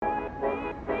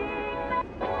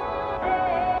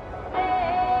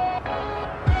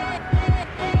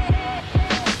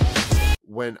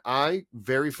when I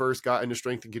very first got into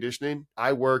strength and conditioning,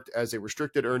 I worked as a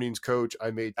restricted earnings coach. I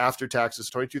made after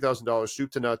taxes $22,000 soup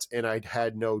to nuts, and I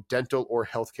had no dental or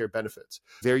healthcare benefits.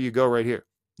 There you go, right here.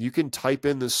 You can type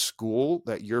in the school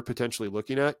that you're potentially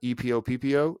looking at, EPO,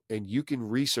 PPO, and you can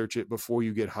research it before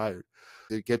you get hired.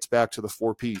 It gets back to the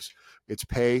 4 Ps. It's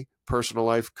pay, personal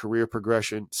life, career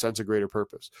progression, sense of greater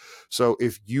purpose. So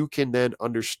if you can then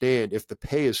understand if the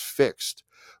pay is fixed,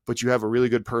 but you have a really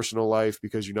good personal life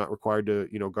because you're not required to,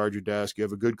 guard your desk, you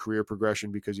have a good career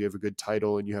progression because you have a good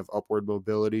title and you have upward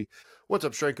mobility. What's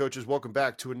up, strength coaches? Welcome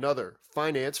back to another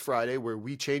Finance Friday where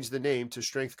we change the name to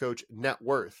Strength Coach Net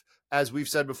Worth. As we've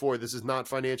said before, this is not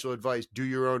financial advice. Do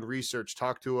your own research.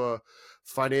 Talk to a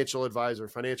financial advisor,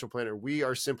 financial planner. We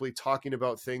are simply talking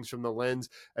about things from the lens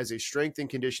as a strength and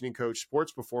conditioning coach,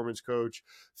 sports performance coach,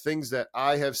 things that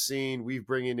I have seen. We've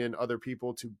bringing in other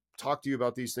people to talk to you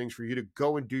about these things for you to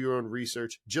go and do your own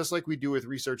research, just like we do with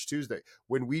Research Tuesday.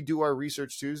 When we do our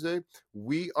Research Tuesday,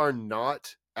 we are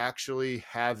not actually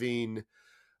having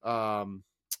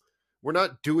we're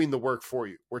not doing the work for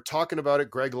you. We're talking about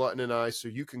it, Greg Lutton and I, so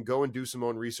you can go and do some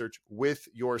own research with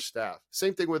your staff.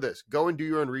 Same thing with this. Go and do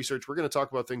your own research. We're going to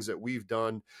talk about things that we've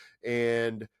done.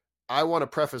 And I want to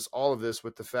preface all of this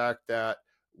with the fact that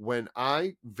when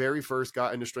I very first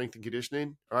got into strength and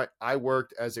conditioning, all right, I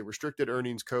worked as a restricted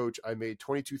earnings coach. I made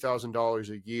 $22,000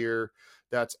 a year.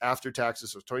 That's after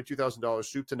taxes. So $22,000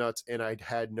 soup to nuts. And I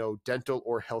had no dental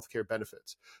or healthcare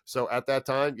benefits. So at that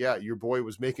time, yeah, your boy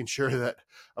was making sure that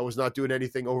I was not doing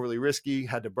anything overly risky,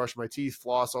 had to brush my teeth,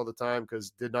 floss all the time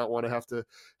because did not want to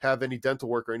have any dental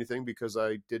work or anything because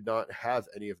I did not have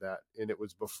any of that. And it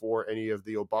was before any of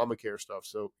the Obamacare stuff.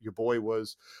 So your boy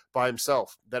was by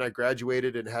himself. Then I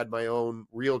graduated and had my own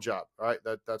real job. All right.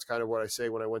 That's kind of what I say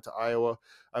when I went to Iowa.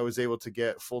 I was able to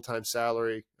get full-time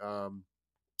salary,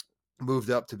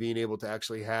 moved up to being able to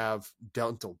actually have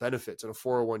dental benefits and a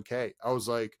 401k. I was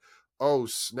like, oh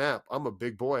snap, I'm a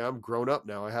big boy. I'm grown up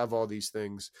now. I have all these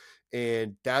things.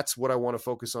 And that's what I want to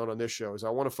focus on this show is I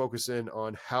want to focus in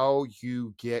on how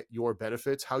you get your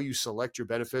benefits, how you select your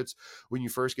benefits when you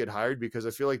first get hired, because I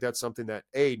feel like that's something that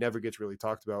A, never gets really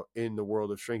talked about in the world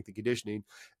of strength and conditioning.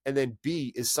 And then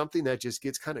B is something that just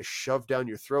gets kind of shoved down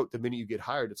your throat the minute you get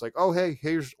hired. It's like, oh, hey,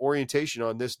 here's orientation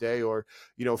on this day, or,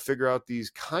 figure out these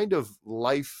kind of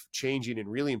life changing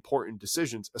and really important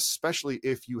decisions, especially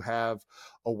if you have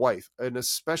a wife and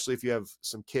especially if you have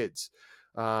some kids.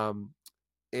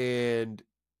 And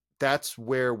that's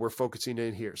where we're focusing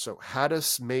in here. So how to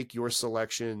make your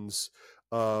selections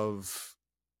of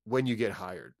when you get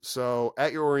hired. So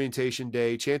at your orientation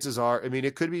day, chances are,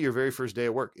 it could be your very first day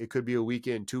of work. It could be a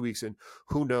weekend, 2 weeks in,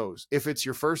 who knows? If it's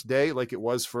your first day, like it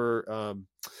was for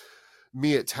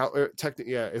me at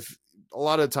if a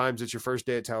lot of times it's your first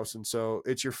day at Towson. So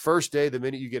it's your first day. The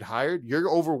minute you get hired, you're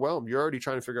overwhelmed. You're already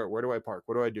trying to figure out, where do I park?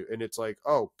 What do I do? And it's like,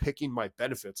 oh, picking my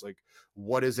benefits. Like,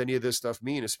 what does any of this stuff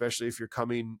mean? Especially if you're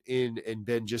coming in and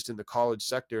been just in the college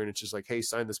sector and it's just like, hey,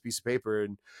 sign this piece of paper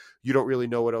and you don't really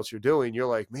know what else you're doing. You're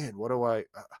like, man, what do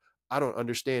I don't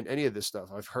understand any of this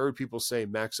stuff. I've heard people say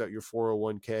max out your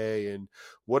 401k and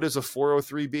what is a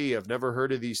 403b? I've never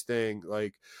heard of these things.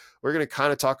 Like, we're going to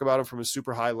kind of talk about them from a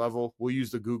super high level. We'll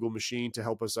use the Google machine to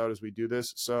help us out as we do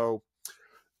this. So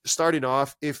starting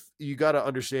off, if you got to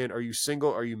understand, are you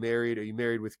single? Are you married? Are you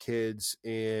married with kids?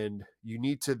 And you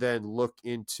need to then look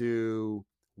into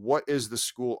what is the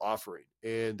school offering.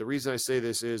 And the reason I say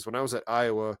this is when I was at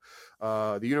Iowa,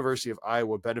 the University of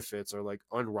Iowa benefits are like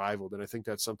unrivaled. And I think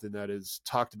that's something that is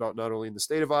talked about not only in the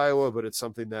state of Iowa, but it's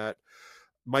something that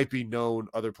might be known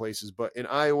other places. But in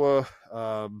Iowa,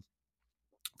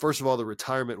 first of all, the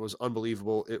retirement was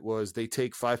unbelievable. It was, they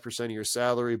take 5% of your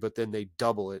salary, but then they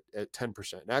double it at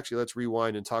 10%. And actually, let's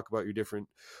rewind and talk about your different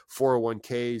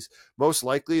 401ks. Most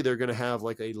likely, they're going to have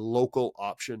like a local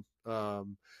option.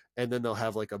 And then they'll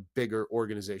have like a bigger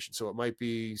organization. So it might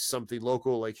be something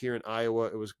local, like here in Iowa,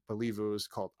 I believe it was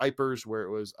called IPERS, where it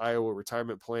was Iowa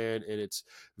Retirement Plan, and it's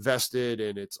vested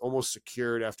and it's almost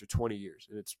secured after 20 years.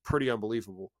 And it's pretty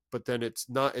unbelievable. But then it's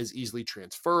not as easily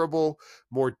transferable,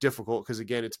 more difficult, because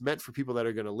again, it's meant for people that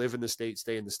are going to live in the state,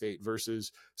 stay in the state,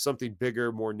 versus something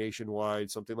bigger, more nationwide,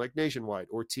 something like Nationwide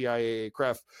or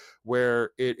TIAA-CREF,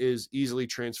 where it is easily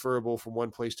transferable from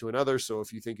one place to another. So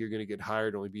if you think you're going to get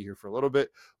hired, only be here for a little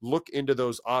bit, look into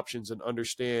those options and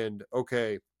understand,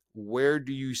 okay, where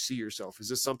do you see yourself? Is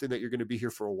this something that you're going to be here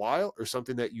for a while or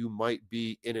something that you might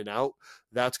be in and out?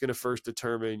 That's going to first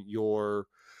determine your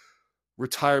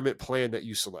retirement plan that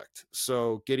you select.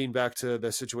 So getting back to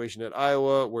the situation at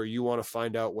Iowa, where you want to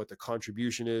find out what the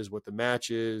contribution is, what the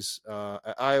match is.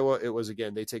 At Iowa, it was,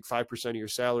 again, they take 5% of your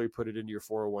salary, put it into your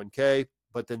 401k,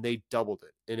 but then they doubled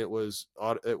it. And it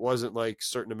wasn't like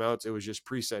certain amounts. It was just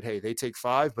preset. Hey, they take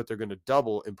 5, but they're going to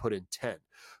double and put in 10.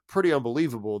 Pretty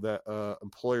unbelievable that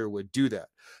employer would do that.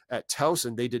 At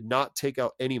Towson, they did not take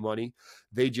out any money.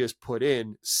 They just put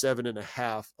in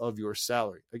 7.5 of your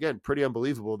salary. Again, pretty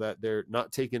unbelievable that they're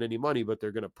not taking any money, but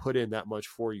they're going to put in that much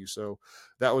for you. So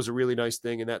that was a really nice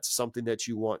thing. And that's something that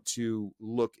you want to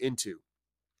look into.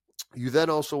 You then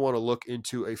also want to look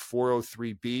into a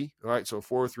 403B. All right. So a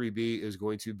 403B is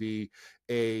going to be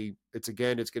it's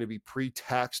going to be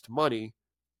pre-taxed money,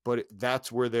 but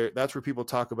that's where people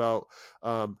talk about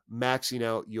maxing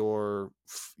out your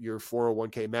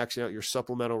 401k, maxing out your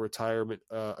supplemental retirement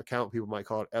account. People might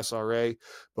call it SRA,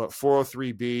 but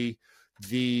 403B,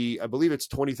 I believe it's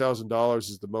 $20,000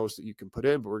 is the most that you can put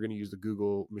in, but we're going to use the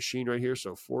Google machine right here.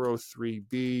 So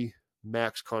 403B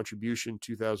max contribution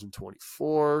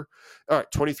 2024. All right,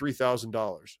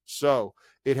 $23,000. So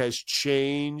it has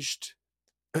changed.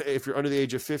 If you're under the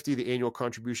age of 50, the annual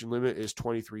contribution limit is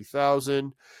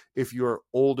 $23,000. If you're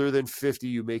older than 50,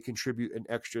 you may contribute an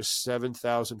extra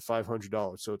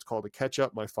 $7,500. So it's called a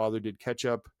catch-up. My father did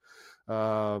catch-up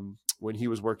when he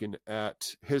was working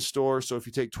at his store. So if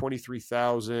you take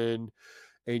 $23,000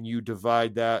 and you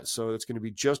divide that, so it's going to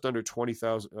be just under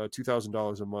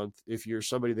 $2,000 a month. If you're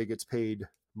somebody that gets paid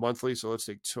monthly, so let's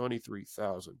take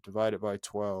 23,000, divide it by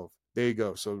 12. There you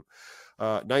go. So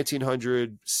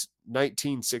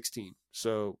 $1,916.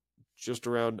 So just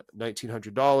around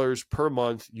 $1,900 per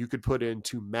month you could put in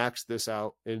to max this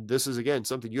out. And this is, again,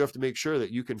 something you have to make sure that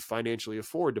you can financially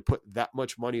afford to put that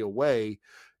much money away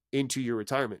into your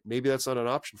retirement. Maybe that's not an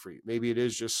option for you. Maybe it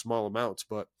is just small amounts,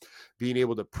 but being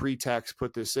able to pre-tax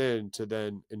put this in to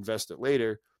then invest it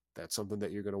later, that's something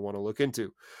that you're going to want to look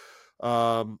into.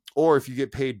 Or if you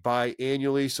get paid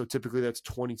biannually, so typically that's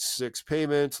 26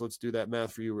 payments. Let's do that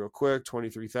math for you real quick.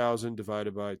 23,000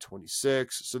 divided by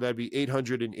 26. So that'd be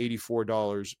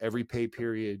 $884 every pay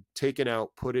period taken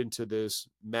out, put into this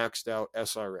maxed out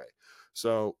SRA.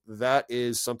 So that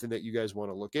is something that you guys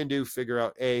want to look into, figure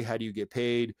out, how do you get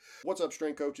paid? What's up,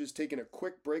 strength coaches? Taking a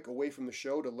quick break away from the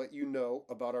show to let you know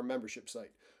about our membership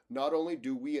site. Not only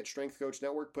do we at Strength Coach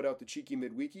Network put out the Cheeky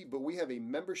Midweeky, but we have a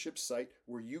membership site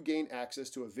where you gain access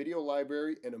to a video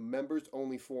library and a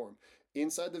members-only forum.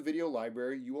 Inside the video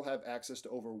library, you will have access to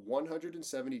over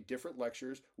 170 different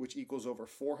lectures, which equals over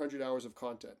 400 hours of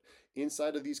content.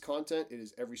 Inside of these content, it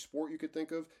is every sport you could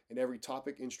think of and every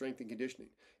topic in strength and conditioning.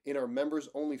 In our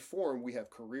members-only forum, we have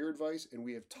career advice and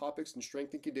we have topics in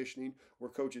strength and conditioning where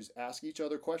coaches ask each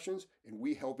other questions and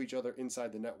we help each other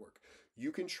inside the network.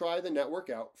 You can try the network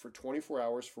out for 24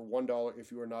 hours for $1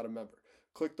 if you are not a member.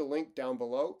 Click the link down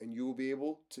below and you will be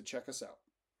able to check us out.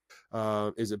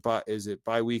 Is it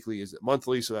bi-weekly? Is it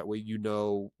monthly? So that way you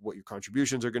know what your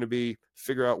contributions are going to be.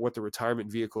 Figure out what the retirement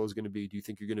vehicle is going to be. Do you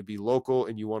think you're going to be local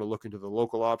and you want to look into the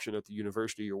local option at the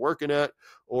university you're working at?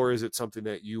 Or is it something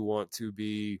that you want to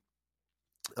be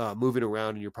moving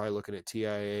around and you're probably looking at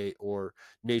TIA or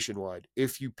nationwide?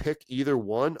 If you pick either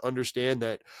one, understand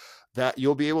that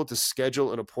you'll be able to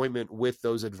schedule an appointment with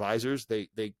those advisors. They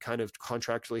kind of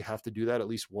contractually have to do that at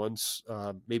least once,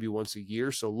 maybe once a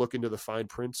year. So look into the fine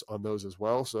prints on those as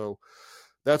well. So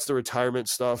that's the retirement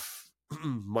stuff.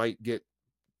 Might get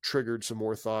triggered some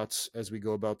more thoughts as we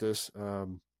go about this.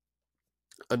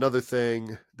 Another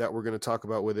thing that we're going to talk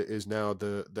about with it is now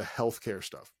the healthcare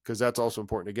stuff, because that's also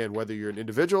important. Again, whether you're an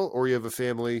individual or you have a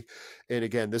family. And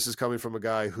again, this is coming from a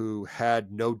guy who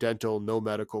had no dental, no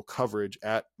medical coverage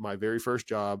at my very first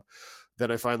job.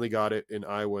 Then I finally got it in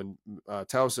Iowa and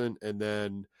Towson, and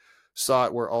then saw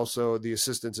it where also the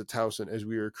assistants at Towson, as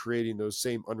we were creating those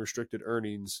same unrestricted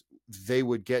earnings, they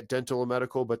would get dental and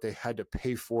medical, but they had to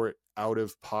pay for it out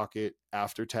of pocket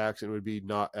after tax. And it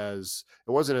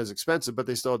wasn't as expensive, but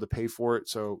they still had to pay for it.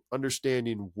 So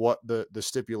understanding what the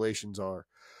stipulations are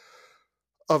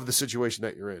of the situation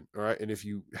that you're in. All right. And if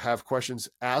you have questions,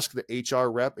 ask the HR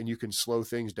rep, and you can slow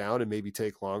things down and maybe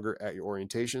take longer at your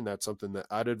orientation. That's something that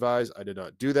I'd advise. I did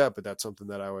not do that, but that's something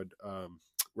that I would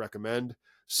recommend.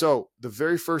 So the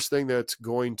very first thing that's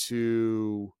going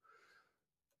to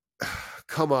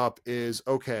come up is,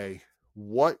 okay,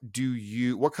 what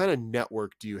kind of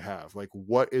network do you have? Like,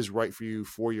 what is right for you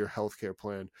for your healthcare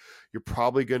plan? You're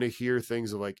probably going to hear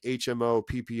things like HMO,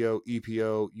 PPO,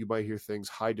 EPO. You might hear things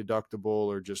high deductible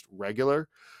or just regular.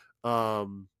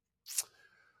 But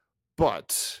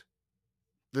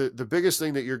the biggest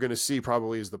thing that you're going to see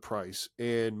probably is the price.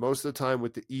 And most of the time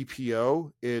with the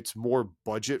EPO, it's more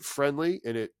budget friendly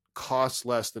and it costs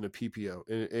less than a PPO.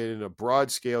 And in a broad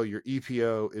scale, your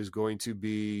EPO is going to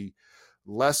be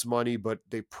less money, but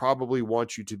they probably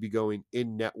want you to be going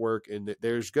in network, and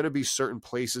there's going to be certain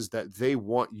places that they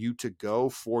want you to go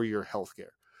for your healthcare.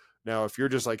 Now, if you're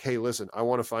just like, hey, listen, I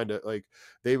want to find a like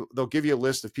they'll give you a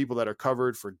list of people that are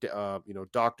covered for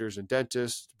doctors and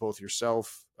dentists, both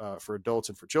yourself for adults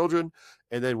and for children,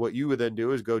 and then what you would then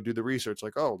do is go do the research,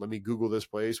 like, oh, let me Google this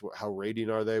place. How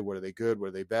rating are they? What are they good? What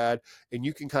are they bad? And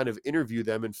you can kind of interview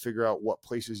them and figure out what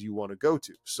places you want to go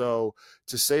to. So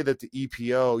to say that the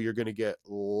EPO you're going to get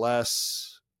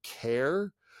less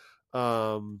care,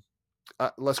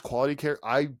 less quality care,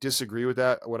 I disagree with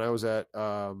that. When I was at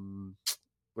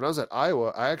Iowa,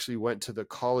 I actually went to the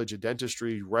College of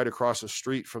Dentistry right across the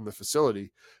street from the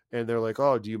facility. And they're like,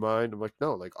 oh, do you mind? I'm like,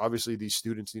 no, like obviously these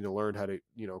students need to learn how to,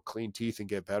 clean teeth and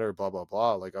get better, blah, blah,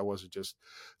 blah. Like I wasn't just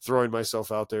throwing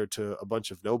myself out there to a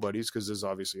bunch of nobodies, because there's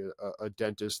obviously a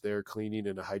dentist there cleaning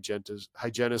and a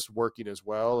hygienist working as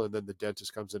well. And then the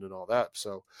dentist comes in and all that.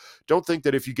 So don't think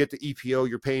that if you get the EPO,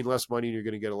 you're paying less money and you're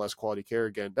going to get a less quality care.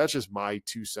 Again, that's just my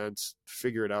 2 cents.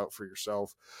 Figure it out for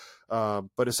yourself.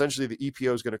 But essentially the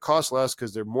EPO is going to cost less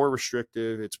because they're more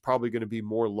restrictive. It's probably going to be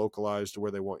more localized to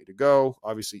where they want you to go.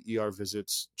 Obviously ER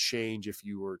visits change. If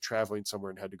you were traveling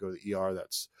somewhere and had to go to the ER,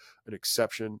 that's an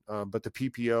exception. But the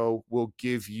PPO will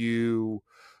give you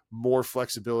more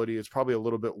flexibility. It's probably a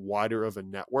little bit wider of a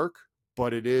network,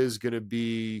 but it is going to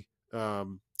be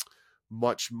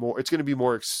much more, it's going to be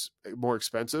more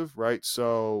expensive, right?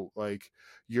 So like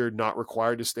you're not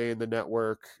required to stay in the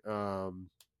network.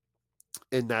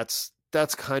 And that's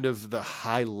kind of the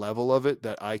high level of it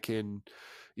that I can,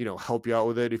 help you out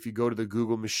with it. If you go to the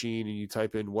Google machine and you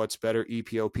type in what's better,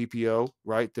 EPO, PPO,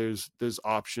 right? There's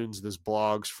options, there's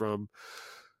blogs from,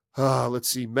 let's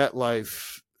see,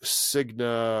 MetLife,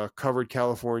 Cigna, Covered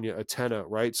California, Atena,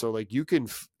 right? So like you can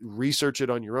research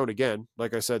it on your own. Again,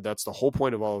 like I said, that's the whole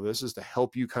point of all of this, is to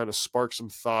help you kind of spark some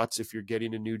thoughts if you're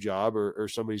getting a new job or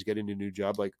somebody's getting a new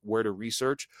job, like where to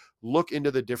research. Look into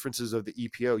the differences of the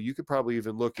EPO. You could probably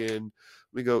even look in,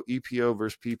 we go EPO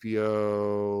versus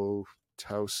PPO,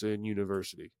 Towson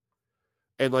University.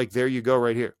 And like, there you go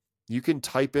right here. You can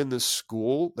type in the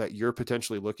school that you're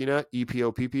potentially looking at,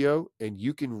 EPO, PPO, and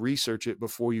you can research it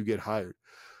before you get hired.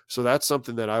 So that's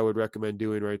something that I would recommend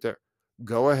doing right there.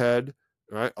 Go ahead.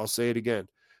 All right. I'll say it again.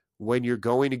 When you're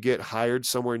going to get hired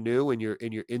somewhere new and you're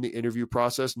in the interview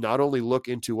process, not only look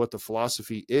into what the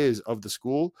philosophy is of the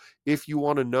school. If you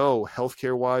want to know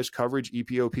healthcare wise coverage,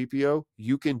 EPO, PPO,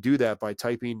 you can do that by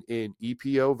typing in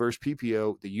EPO versus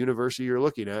PPO, the university you're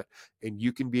looking at, and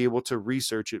you can be able to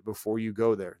research it before you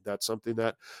go there. That's something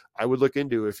that I would look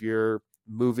into if you're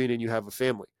moving and you have a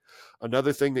family.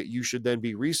 Another thing that you should then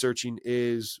be researching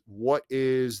is what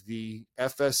is the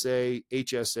FSA,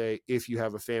 HSA if you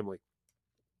have a family.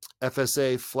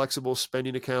 FSA, flexible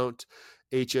spending account,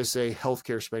 HSA,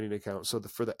 healthcare spending account. So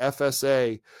for the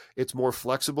FSA, it's more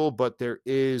flexible, but there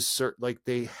is certain, like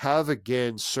they have,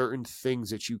 again, certain things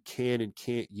that you can and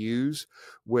can't use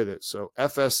with it. So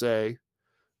FSA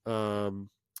and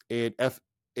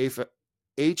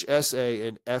HSA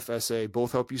and FSA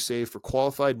both help you save for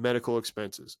qualified medical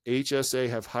expenses. HSA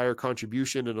have higher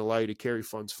contribution and allow you to carry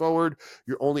funds forward.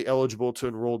 You're only eligible to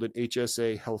enroll in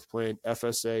HSA health plan.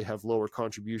 FSA have lower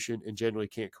contribution and generally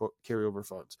can't carry over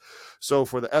funds. So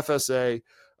for the FSA,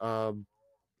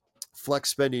 flex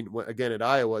spending, again at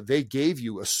Iowa, they gave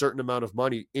you a certain amount of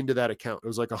money into that account. It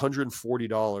was like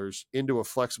 $140 into a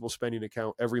flexible spending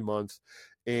account every month.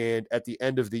 And at the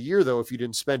end of the year, though, if you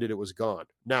didn't spend it, it was gone.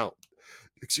 Now,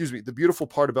 the beautiful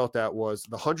part about that was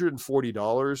the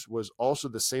 $140 was also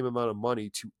the same amount of money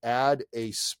to add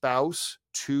a spouse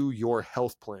to your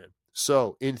health plan.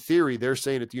 So in theory, they're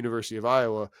saying at the University of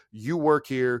Iowa, you work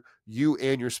here, you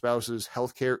and your spouse's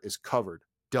healthcare is covered.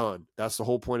 Done. That's the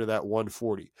whole point of that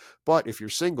 140. But if you're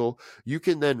single, you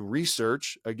can then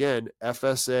research, again,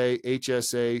 FSA,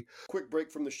 HSA. Quick break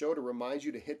from the show to remind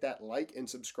you to hit that like and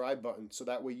subscribe button so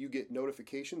that way you get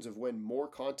notifications of when more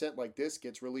content like this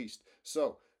gets released.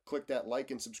 So click that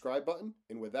like and subscribe button.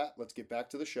 And with that, let's get back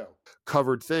to the show.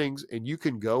 Covered things, and you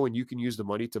can go and you can use the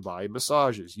money to buy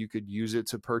massages. You could use it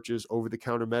to purchase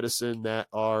over-the-counter medicine that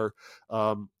are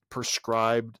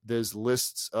prescribed. There's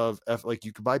lists of like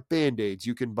you can buy Band-Aids,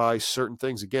 you can buy certain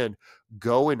things. Again,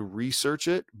 go and research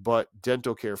it. But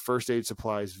dental care, first aid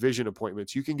supplies, vision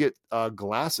appointments, you can get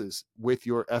glasses with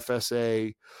your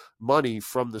FSA money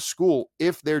from the school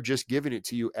if they're just giving it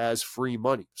to you as free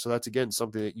money. So that's, again,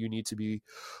 something that you need to be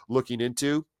looking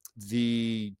into.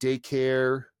 The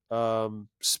daycare,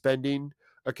 spending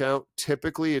account.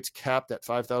 Typically, it's capped at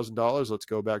 $5,000. Let's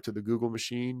go back to the Google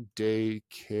machine.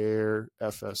 Daycare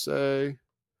FSA,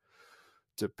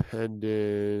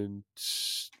 dependent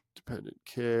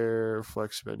care,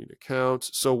 flex spending accounts.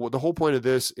 So the whole point of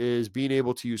this is being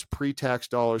able to use pre-tax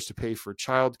dollars to pay for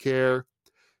childcare.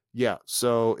 Yeah,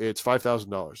 so it's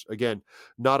 $5,000. Again,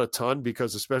 not a ton,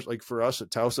 because especially like for us at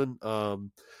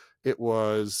Towson, it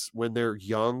was when they're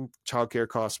young, childcare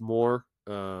costs more.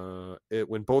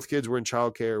 When both kids were in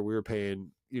childcare, we were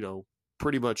paying,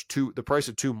 pretty much the price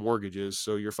of two mortgages.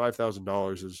 So your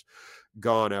 $5,000 is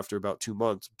gone after about 2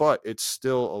 months, but it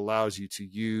still allows you to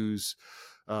use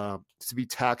to be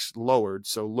tax lowered.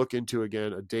 So look into,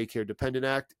 again, a daycare dependent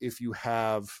act. If you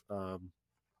have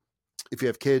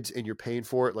kids and you're paying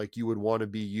for it, like, you would want to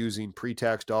be using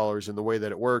pre-tax dollars. And the way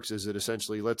that it works is that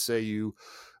essentially, let's say you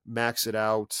max it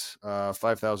out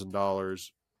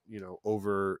 $5,000,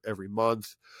 over every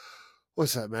month.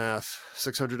 What's that math?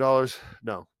 $600?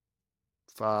 No,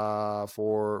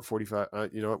 45.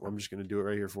 You know what? I'm just going to do it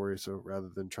right here for you. So rather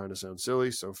than trying to sound silly,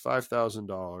 so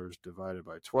 $5,000 divided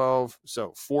by 12.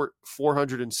 So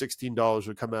 $416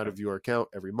 would come out of your account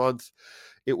every month.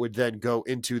 It would then go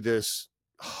into this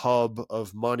hub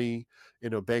of money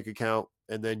in a bank account,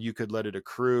 and then you could let it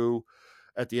accrue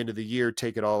at the end of the year,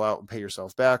 take it all out and pay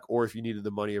yourself back. Or if you needed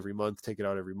the money every month, take it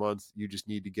out every month. You just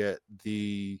need to get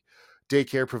the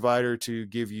daycare provider to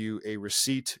give you a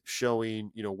receipt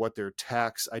showing, what their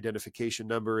tax identification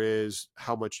number is,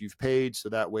 how much you've paid. So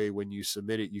that way, when you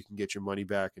submit it, you can get your money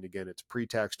back. And again, it's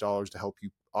pre-tax dollars to help you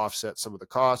offset some of the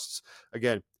costs.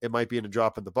 Again, it might be in a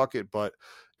drop in the bucket, but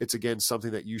it's, again,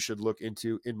 something that you should look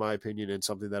into, in my opinion, and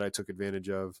something that I took advantage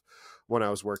of when I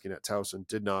was working at Towson.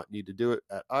 Did not need to do it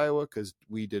at Iowa because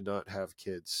we did not have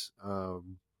kids.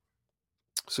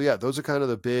 So yeah, those are kind of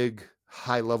the big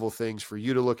high level things for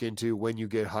you to look into when you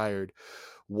get hired.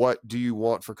 What do you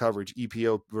want for coverage?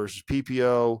 EPO versus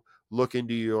PPO. Look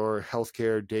into your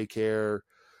healthcare, daycare,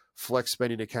 flex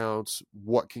spending accounts,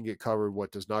 what can get covered, what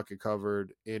does not get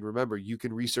covered. And remember, you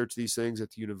can research these things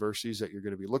at the universities that you're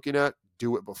going to be looking at.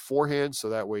 Do it beforehand, so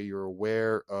that way you're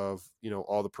aware of,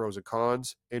 all the pros and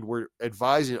cons. And we're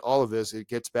advising all of this. It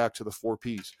gets back to the 4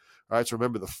 Ps. All right. So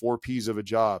remember the 4 Ps of a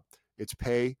job. It's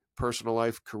pay, personal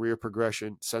life, career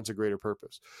progression, sense of greater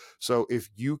purpose. So if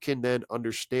you can then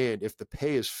understand, if the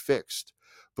pay is fixed,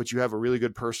 but you have a really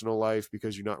good personal life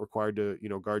because you're not required to,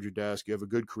 guard your desk, you have a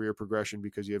good career progression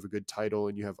because you have a good title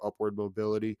and you have upward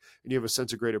mobility, and you have a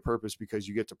sense of greater purpose because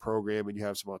you get to program and you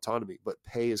have some autonomy, but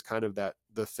pay is kind of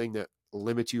the thing that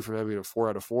limits you from having a 4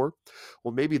 out of 4.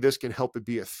 Well, maybe this can help it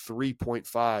be a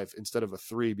 3.5 instead of a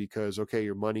 3, because, okay,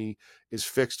 your money is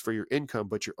fixed for your income,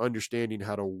 but you're understanding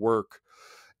how to work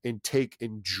and take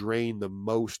and drain the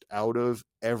most out of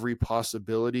every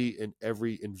possibility and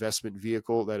every investment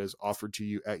vehicle that is offered to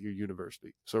you at your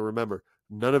university. So remember,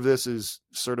 none of this is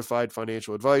certified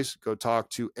financial advice. Go talk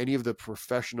to any of the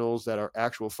professionals that are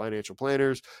actual financial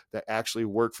planners that actually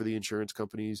work for the insurance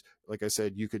companies. Like I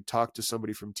said, you could talk to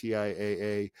somebody from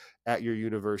TIAA at your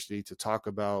university to talk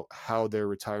about how their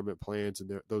retirement plans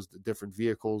and those different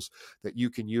vehicles that you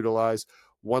can utilize.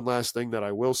 One last thing that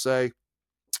I will say,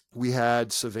 we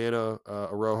had Savannah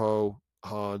Arojo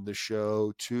on the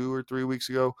show 2 or 3 weeks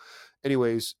ago.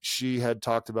 Anyways, she had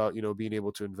talked about, being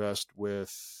able to invest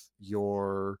with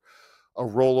a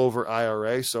rollover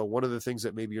IRA. So one of the things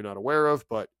that maybe you're not aware of,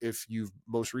 but if you've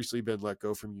most recently been let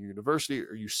go from your university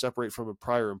or you separate from a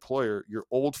prior employer, your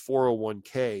old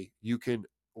 401k, you can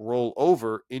roll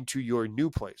over into your new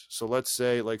place. So let's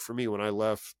say, like for me, when I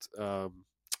left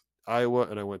Iowa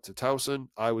and I went to Towson,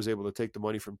 I was able to take the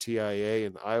money from TIAA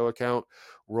in the Iowa account,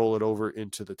 roll it over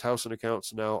into the Towson account.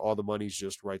 So now all the money's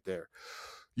just right there.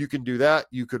 You can do that.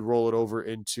 You could roll it over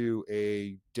into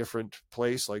a different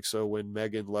place. Like, so when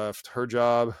Megan left her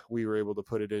job, we were able to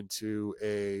put it into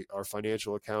our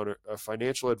financial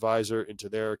advisor into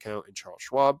their account in Charles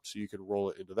Schwab. So you could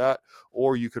roll it into that,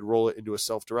 or you could roll it into a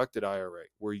self-directed IRA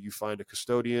where you find a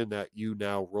custodian that you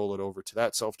now roll it over to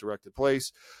that self-directed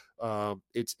place.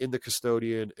 It's in the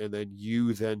custodian, and then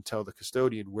you then tell the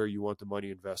custodian where you want the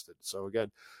money invested. So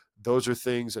again, those are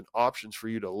things and options for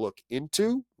you to look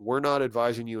into. We're not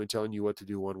advising you and telling you what to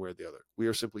do one way or the other. We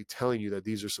are simply telling you that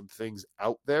these are some things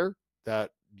out there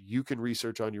that you can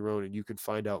research on your own and you can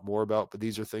find out more about. But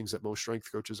these are things that most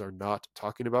strength coaches are not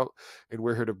talking about. And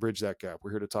we're here to bridge that gap.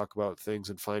 We're here to talk about things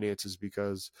and finances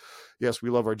because, yes, we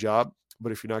love our job.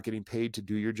 But if you're not getting paid to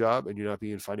do your job and you're not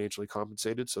being financially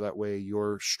compensated, so that way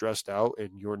you're stressed out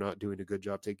and you're not doing a good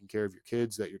job taking care of your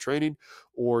kids that you're training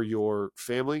or your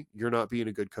family, you're not being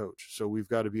a good coach. So we've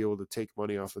got to be able to take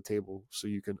money off the table so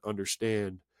you can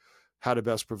understand how to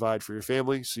best provide for your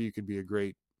family so you can be a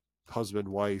great husband,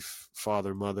 wife,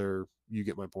 father, mother, you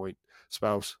get my point,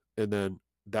 spouse. And then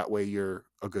that way you're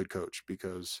a good coach,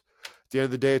 because at the end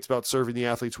of the day, it's about serving the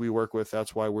athletes we work with.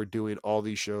 That's why we're doing all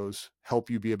these shows, help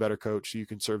you be a better coach so you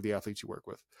can serve the athletes you work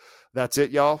with. That's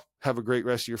it, y'all. Have a great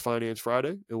rest of your Finance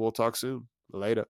Friday, and we'll talk soon. Later.